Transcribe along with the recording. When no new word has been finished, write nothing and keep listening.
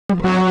Hey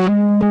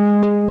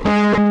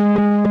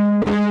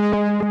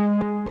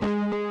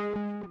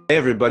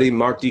everybody,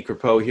 Marc D.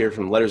 Crepeaux here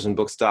from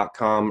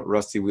LettersandBooks.com,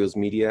 Rusty Wheels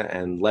Media,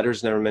 and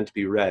Letters Never Meant to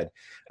Be Read.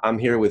 I'm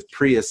here with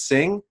Priya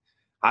Singh.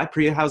 Hi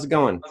Priya, how's it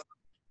going?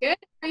 Good.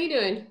 How are you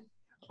doing?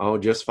 Oh,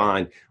 just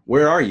fine.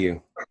 Where are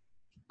you?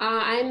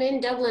 I'm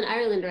in Dublin,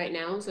 Ireland right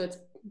now, so it's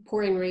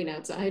pouring rain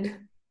outside.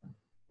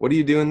 What are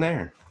you doing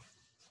there?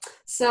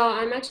 So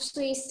I'm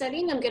actually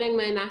studying. I'm getting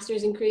my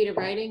master's in creative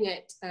writing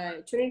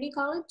at Trinity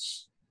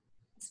College.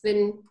 It's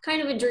been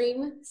kind of a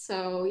dream.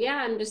 So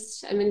yeah, I'm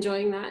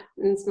enjoying that.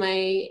 And it's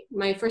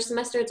my first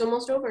semester. It's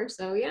almost over.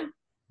 So yeah.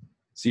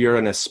 So you're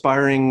an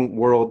aspiring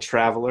world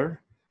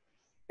traveler,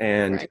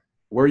 and Right.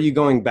 where are you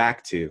going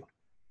back to?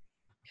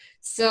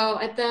 So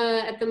at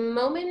the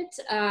moment,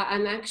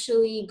 I'm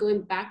actually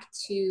going back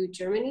to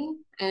Germany,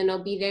 and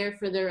I'll be there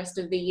for the rest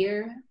of the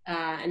year,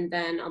 and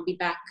then I'll be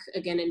back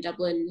again in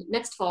Dublin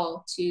next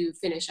fall to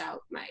finish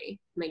out my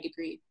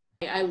degree.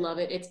 I love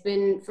it.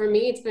 For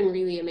me, it's been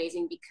really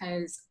amazing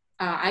because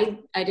I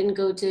didn't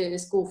go to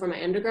school for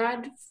my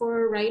undergrad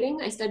for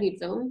writing. I studied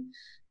film,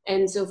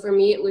 and so for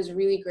me, it was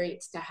really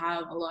great to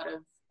have a lot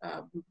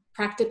of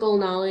practical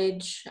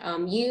knowledge.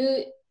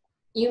 You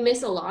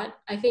miss a lot,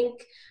 I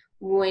think,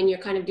 when you're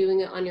kind of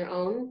doing it on your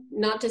own.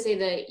 Not to say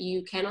that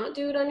you cannot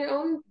do it on your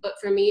own, but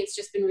for me, it's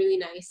just been really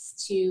nice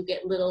to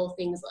get little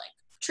things like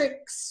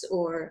tricks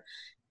or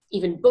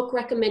even book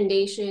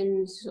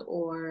recommendations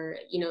or,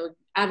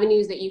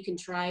 avenues that you can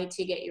try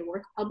to get your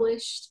work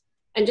published.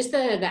 And just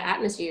the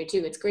atmosphere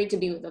too. It's great to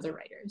be with other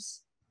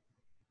writers.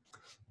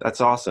 That's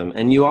awesome.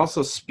 And you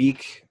also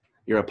speak,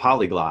 you're a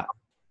polyglot.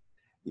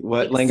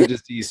 What Yes.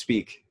 languages do you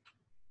speak?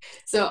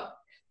 So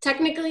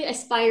technically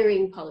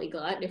aspiring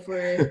polyglot if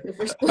we're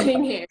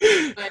splitting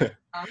hairs, but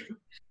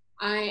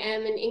I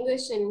am an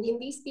English and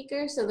Hindi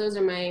speaker, so those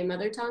are my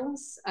mother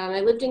tongues.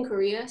 I lived in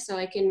Korea, so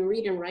I can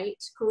read and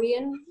write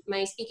Korean.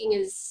 My speaking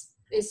is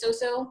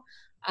so-so.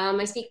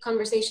 I speak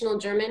conversational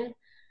German,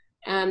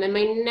 and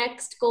my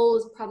next goal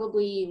is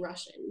probably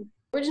Russian.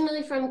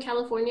 Originally from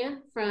California,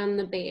 from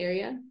the Bay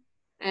Area,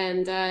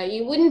 and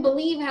you wouldn't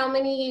believe how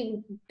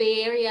many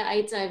Bay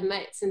Areaites I've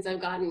met since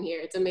I've gotten here.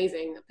 It's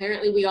amazing.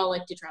 Apparently, we all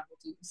like to travel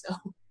too. So,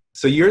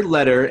 So your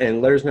letter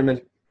and Letters Never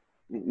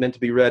Meant to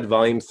Be Read,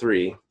 Volume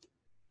 3,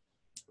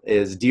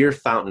 is Dear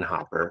Fountain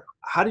Hopper.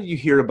 How did you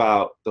hear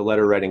about the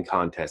letter writing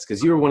contest?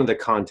 Because you were one of the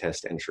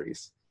contest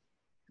entries.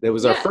 It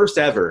was our yeah. first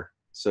ever,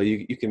 so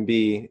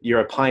you're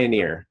a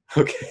pioneer.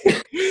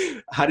 Okay.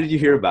 How did you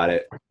hear about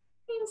it?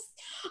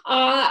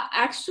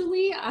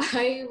 Actually,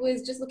 I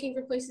was just looking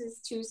for places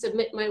to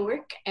submit my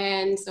work,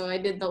 and so I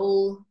did the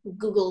old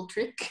Google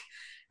trick.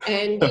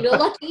 And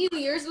lucky you,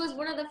 yours was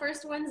one of the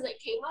first ones that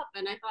came up,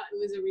 and I thought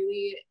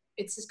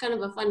it's just kind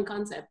of a fun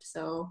concept.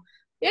 So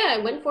yeah, I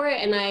went for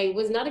it, and I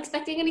was not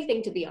expecting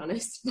anything, to be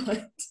honest,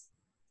 but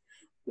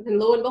and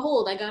lo and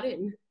behold, I got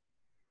in.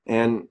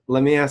 And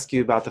let me ask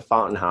you about the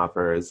fountain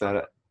hopper.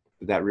 Did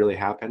that really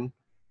happen?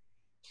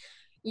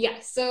 Yeah,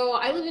 so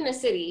I live in a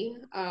city.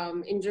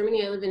 In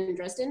Germany, I live in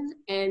Dresden,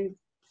 and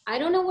I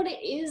don't know what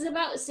it is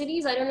about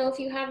cities. I don't know if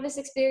you have this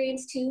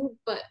experience too,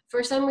 but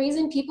for some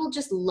reason, people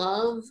just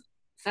love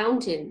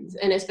fountains,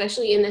 and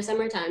especially in the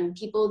summertime,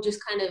 people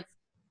just kind of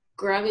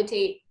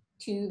gravitate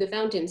to the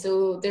fountain.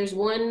 So there's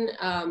one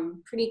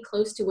pretty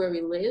close to where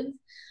we live,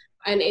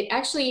 and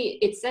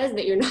it says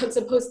that you're not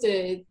supposed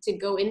to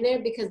go in there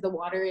because the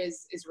water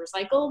is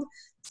recycled.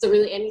 So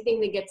really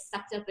anything that gets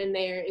sucked up in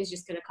there is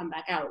just going to come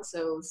back out.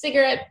 So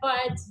cigarette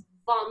butts,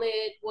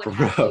 vomit, what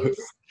have you. Gross.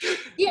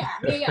 Yeah.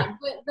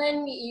 But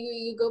then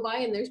you go by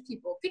and there's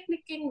people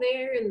picnicking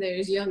there and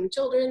there's young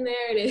children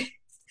there, and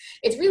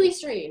it's really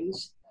strange.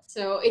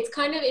 So it's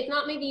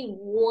not maybe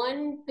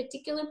one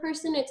particular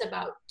person, it's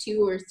about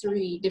two or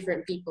three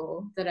different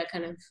people that are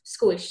kind of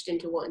squished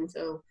into one.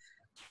 So,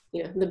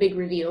 the big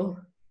reveal.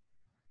 Can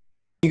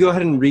you go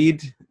ahead and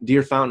read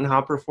Dear Fountain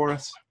Hopper for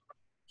us?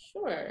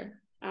 Sure.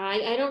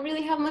 I don't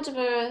really have much of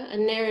a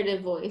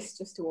narrative voice,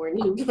 just to warn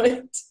you,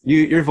 but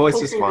Your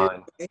voice is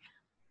fine.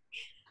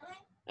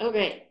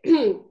 Okay.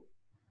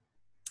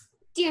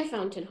 Dear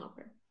Fountain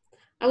Hopper,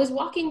 I was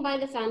walking by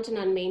the fountain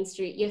on Main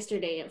Street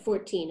yesterday at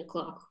 14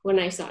 o'clock when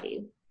I saw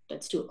you.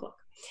 That's 2 o'clock.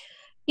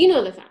 You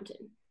know the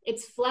fountain.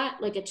 It's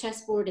flat like a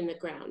chessboard in the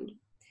ground.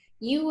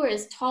 You were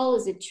as tall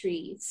as a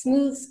tree,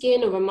 smooth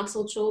skin over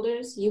muscled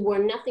shoulders. You wore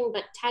nothing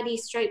but tatty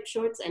striped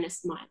shorts and a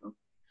smile.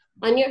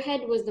 On your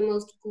head was the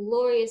most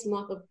glorious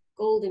mop of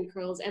golden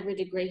curls ever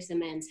to grace a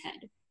man's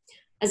head.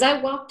 As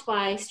I walked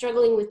by,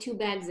 struggling with 2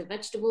 bags of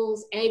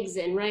vegetables, eggs,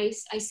 and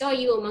rice, I saw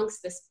you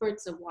amongst the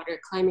spurts of water,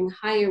 climbing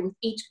higher with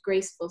each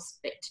graceful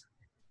spit.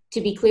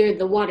 To be clear,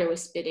 the water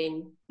was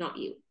spitting, not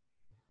you.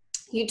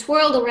 You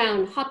twirled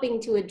around, hopping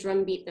to a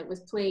drum beat that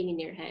was playing in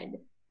your head.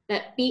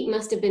 That beat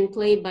must have been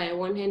played by a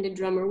one-handed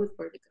drummer with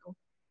vertigo.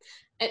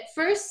 At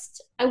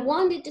first, I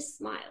wanted to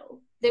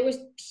smile. There was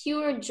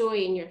pure joy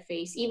in your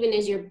face, even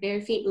as your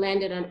bare feet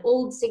landed on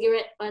old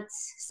cigarette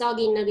butts,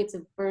 soggy nuggets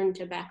of burned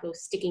tobacco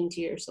sticking to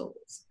your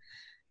soles.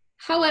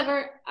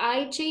 However,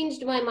 I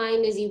changed my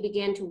mind as you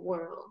began to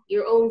whirl,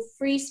 your own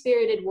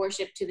free-spirited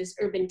worship to this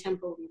urban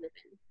temple we live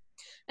in.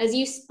 As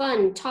you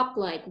spun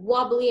top-like,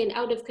 wobbly and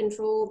out of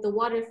control, the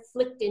water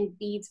flicked in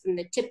beads from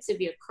the tips of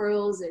your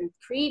curls and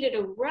created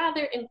a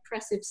rather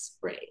impressive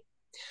spray.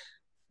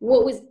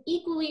 What was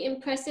equally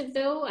impressive,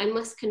 though, I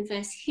must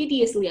confess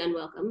hideously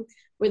unwelcome,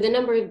 were the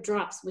number of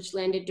drops which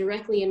landed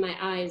directly in my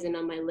eyes and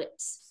on my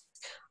lips.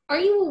 Are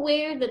you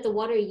aware that the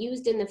water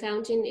used in the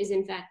fountain is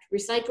in fact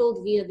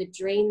recycled via the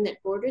drain that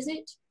borders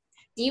it?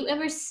 Do you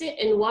ever sit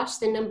and watch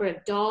the number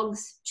of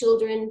dogs,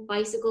 children,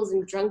 bicycles,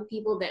 and drunk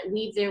people that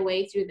weave their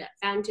way through that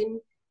fountain,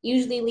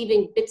 usually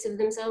leaving bits of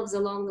themselves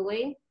along the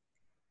way?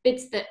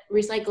 Bits that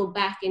recycle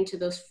back into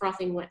those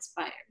frothing wet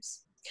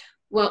spires.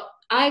 Well,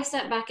 I've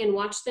sat back and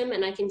watched them,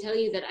 and I can tell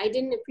you that I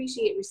didn't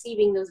appreciate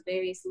receiving those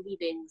various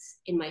leavings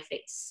in my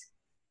face.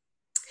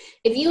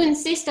 If you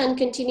insist on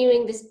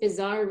continuing this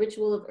bizarre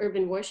ritual of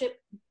urban worship,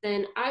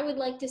 then I would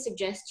like to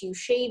suggest you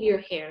shave your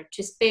hair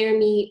to spare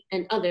me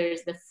and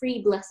others the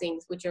free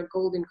blessings which your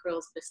golden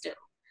curls bestow,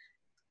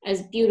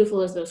 as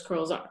beautiful as those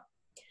curls are.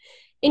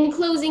 In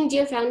closing,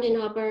 dear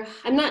fountain hopper,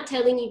 I'm not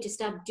telling you to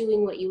stop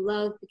doing what you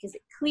love because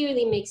it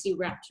clearly makes you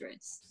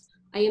rapturous.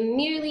 I am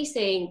merely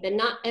saying that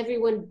not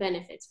everyone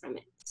benefits from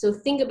it. So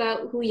think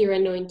about who you're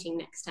anointing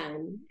next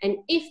time, and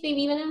if they've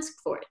even asked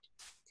for it.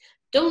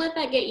 Don't let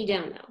that get you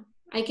down, though.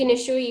 I can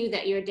assure you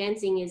that your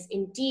dancing is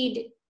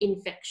indeed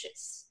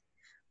infectious.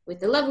 With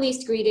the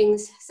loveliest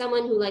greetings,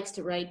 someone who likes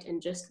to write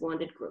and just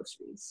wanted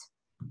groceries.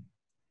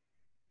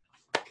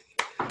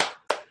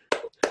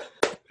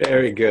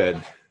 Very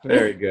good.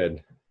 Very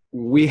good.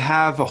 We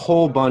have a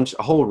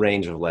whole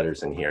range of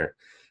letters in here.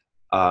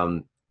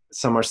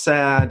 Some are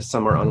sad,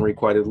 some are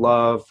unrequited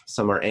love,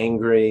 some are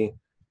angry,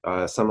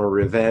 some are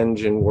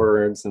revenge in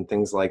words and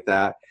things like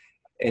that.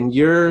 And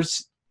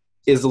yours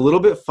is a little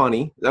bit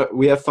funny.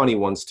 We have funny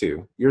ones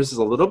too. Yours is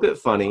a little bit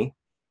funny,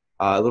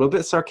 a little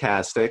bit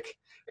sarcastic,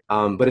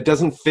 but it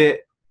doesn't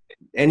fit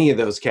any of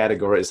those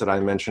categories that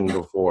I mentioned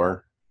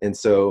before. And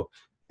so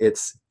it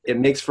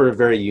makes for a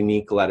very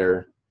unique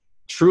letter,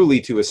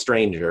 truly to a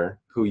stranger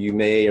who you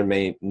may or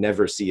may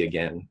never see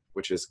again,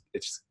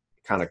 it's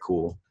kind of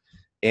cool.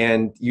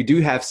 And you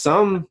do have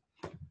some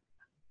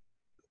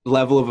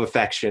level of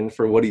affection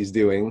for what he's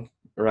doing,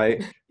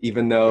 right?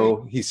 Even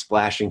though he's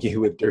splashing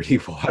you with dirty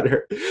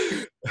water.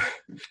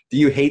 Do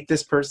you hate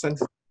this person,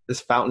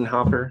 this fountain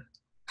hopper?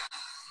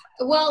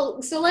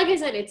 Well, so like I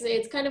said,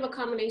 it's kind of a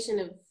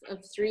combination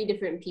of three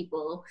different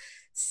people.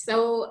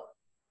 So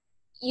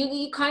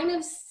you kind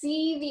of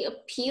see the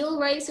appeal,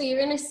 right? So you're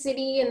in a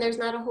city and there's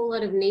not a whole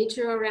lot of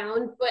nature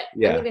around, but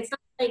yeah. I mean, it's not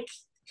like,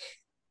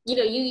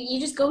 you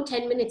just go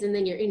 10 minutes and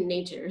then you're in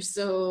nature.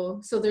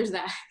 So there's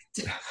that.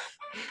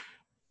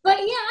 But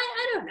yeah,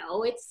 I don't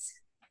know.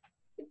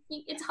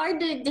 It's hard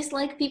to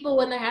dislike people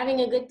when they're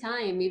having a good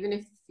time, even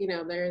if,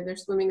 they're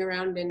swimming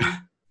around in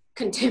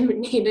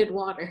contaminated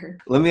water.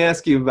 Let me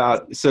ask you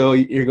about, so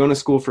you're going to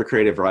school for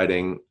creative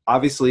writing.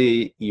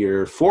 Obviously,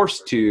 you're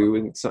forced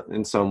to,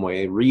 in some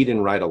way, read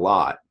and write a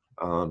lot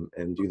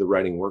and do the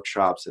writing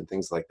workshops and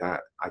things like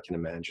that, I can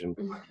imagine.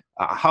 Mm-hmm.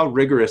 How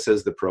rigorous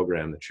is the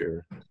program that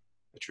you're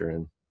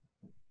in?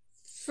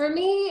 For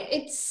me,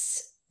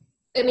 it's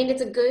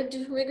a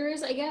good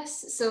rigorous, I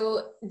guess.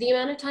 So the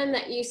amount of time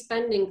that you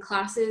spend in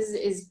classes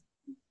is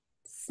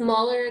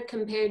smaller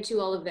compared to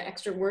all of the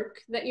extra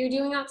work that you're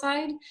doing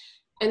outside.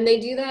 And they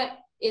do that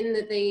in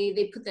that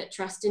they put that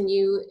trust in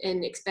you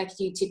and expect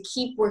you to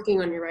keep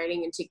working on your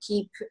writing and to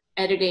keep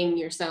editing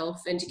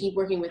yourself and to keep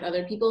working with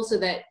other people so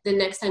that the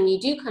next time you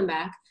do come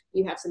back,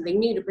 you have something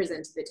new to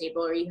present to the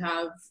table, or you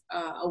have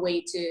a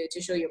way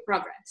to show your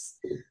progress.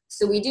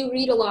 So we do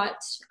read a lot,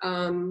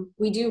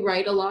 we do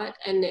write a lot,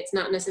 and it's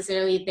not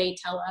necessarily they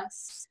tell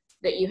us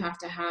that you have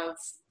to have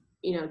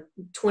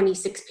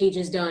 26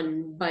 pages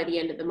done by the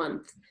end of the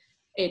month.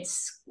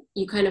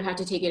 You kind of have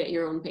to take it at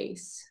your own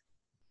pace.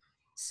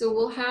 So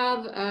we'll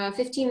have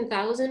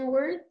 15,000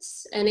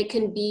 words, and it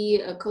can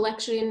be a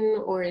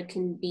collection or it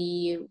can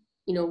be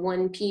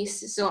one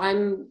piece. So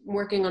I'm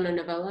working on a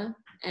novella,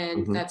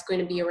 and mm-hmm. that's going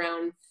to be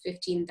around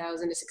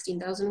 15,000 to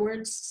 16,000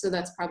 words. So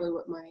that's probably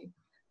what my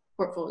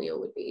portfolio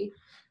would be.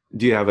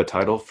 Do you have a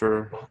title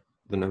for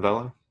the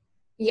novella?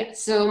 Yeah,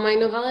 so my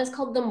novella is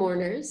called The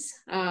Mourners.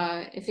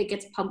 If it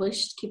gets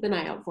published, keep an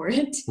eye out for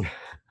it.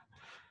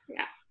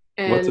 Yeah.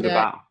 And, what's it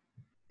about?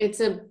 It's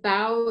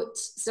about,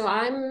 so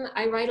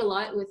I write a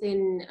lot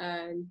within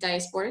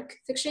diasporic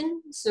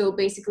fiction. So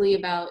basically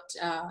about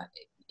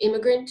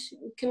immigrant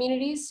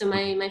communities. So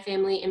my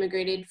family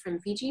immigrated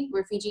from Fiji.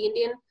 We're Fiji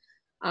Indian.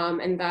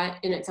 And that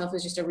in itself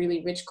is just a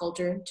really rich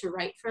culture to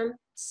write from.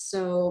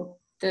 So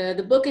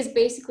the book is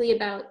basically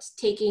about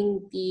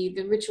taking the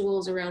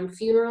rituals around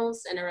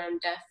funerals and around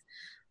death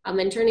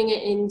and turning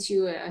it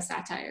into a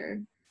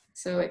satire.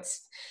 So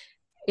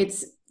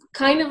it's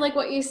kind of like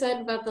what you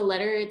said about the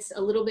letter. It's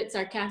a little bit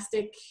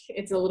sarcastic.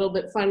 It's a little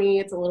bit funny.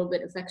 It's a little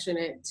bit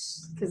affectionate,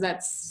 because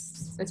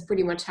that's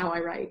pretty much how I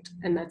write.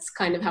 And that's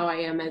kind of how I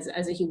am as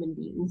a human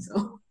being.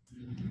 So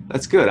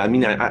That's good. I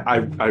mean,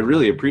 I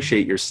really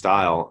appreciate your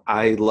style.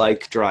 I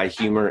like dry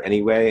humor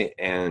anyway,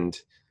 and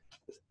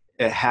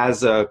it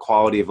has a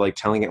quality of like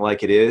telling it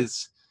like it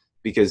is,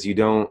 because you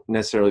don't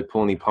necessarily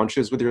pull any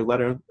punches with your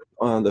letter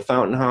on the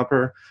Fountain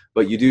Hopper,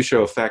 but you do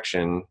show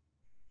affection,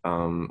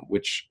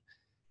 which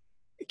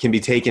can be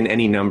taken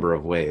any number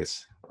of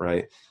ways,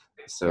 right?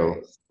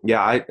 So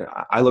yeah,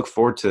 I look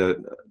forward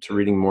to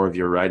reading more of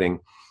your writing.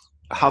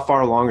 How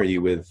far along are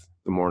you with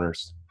the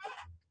Mourners?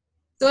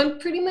 So I'm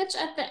pretty much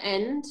at the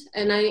end,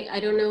 and I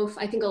don't know if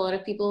I think a lot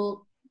of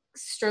people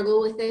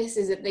struggle with this,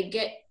 is that they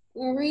get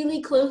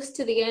really close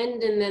to the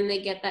end and then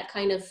they get that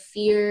kind of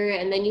fear,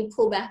 and then you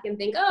pull back and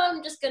think, oh,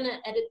 I'm just gonna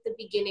edit the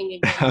beginning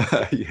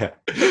again. Yeah,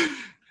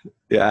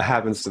 it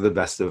happens to the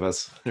best of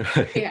us.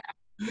 Yeah,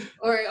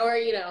 or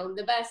you know,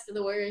 the best of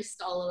the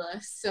worst, all of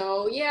us.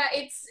 So yeah,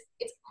 it's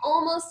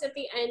almost at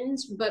the end,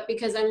 but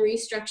because I'm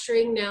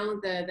restructuring now,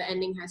 the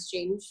ending has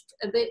changed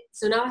a bit,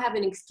 so now I have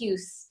an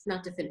excuse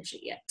not to finish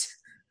it yet.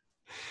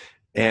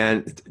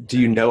 And do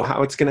you know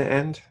how it's going to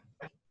end?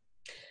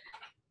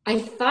 I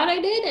thought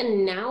I did,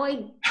 and now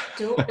I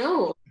don't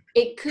know.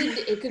 It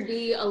could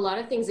be a lot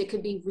of things. It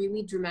could be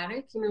really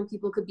dramatic. You know,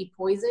 people could be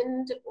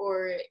poisoned,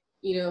 or,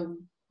 you know,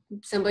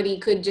 somebody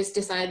could just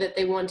decide that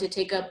they want to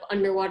take up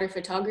underwater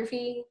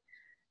photography.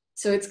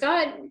 So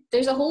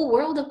there's a whole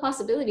world of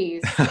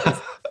possibilities.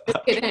 This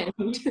could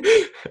end.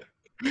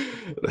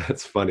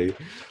 That's funny.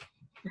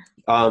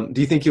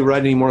 Do you think you'll write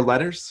any more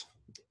letters?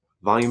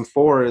 Volume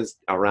 4 is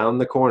around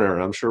the corner.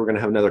 I'm sure we're going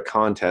to have another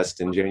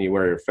contest in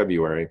January or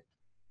February.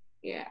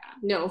 Yeah,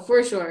 no,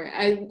 for sure.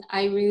 I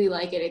really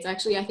like it. It's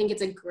actually, I think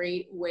it's a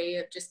great way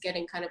of just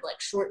getting kind of like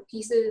short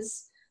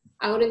pieces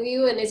out of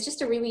you. And it's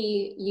just a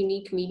really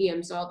unique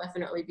medium. So I'll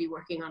definitely be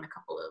working on a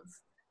couple of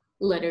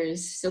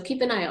letters. So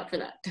keep an eye out for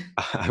that.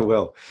 I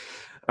will.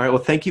 All right.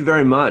 Well, thank you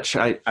very much.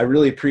 I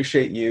really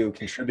appreciate you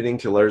contributing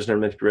to Letters Never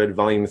Meant to Be Read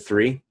Volume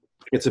 3.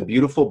 It's a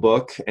beautiful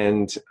book,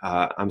 and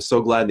I'm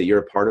so glad that you're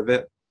a part of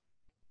it.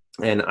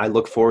 And I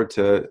look forward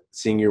to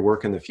seeing your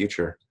work in the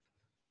future.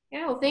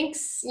 Yeah, well,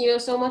 thanks,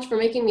 so much for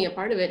making me a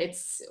part of it.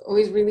 It's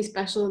always really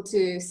special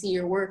to see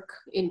your work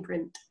in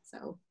print.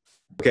 So.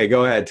 Okay,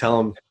 go ahead.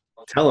 Tell them.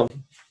 All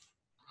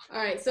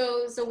right.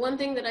 So one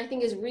thing that I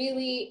think is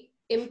really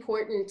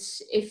important,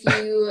 if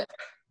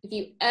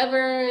you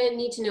ever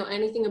need to know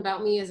anything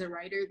about me as a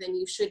writer, then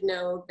you should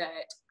know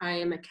that I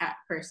am a cat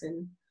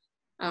person.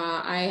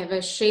 I have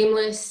a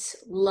shameless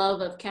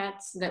love of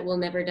cats that will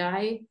never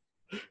die.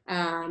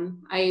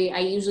 I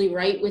usually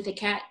write with a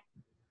cat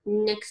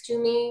next to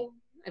me.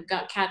 I've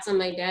got cats on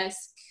my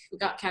desk. I've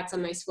got cats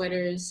on my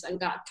sweaters. I've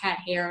got cat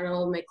hair on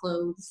all of my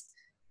clothes.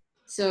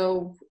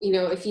 So,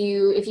 if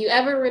you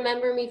ever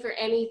remember me for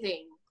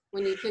anything,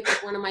 when you pick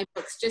up one of my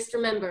books, just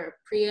remember,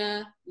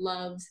 Priya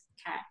loves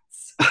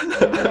cats.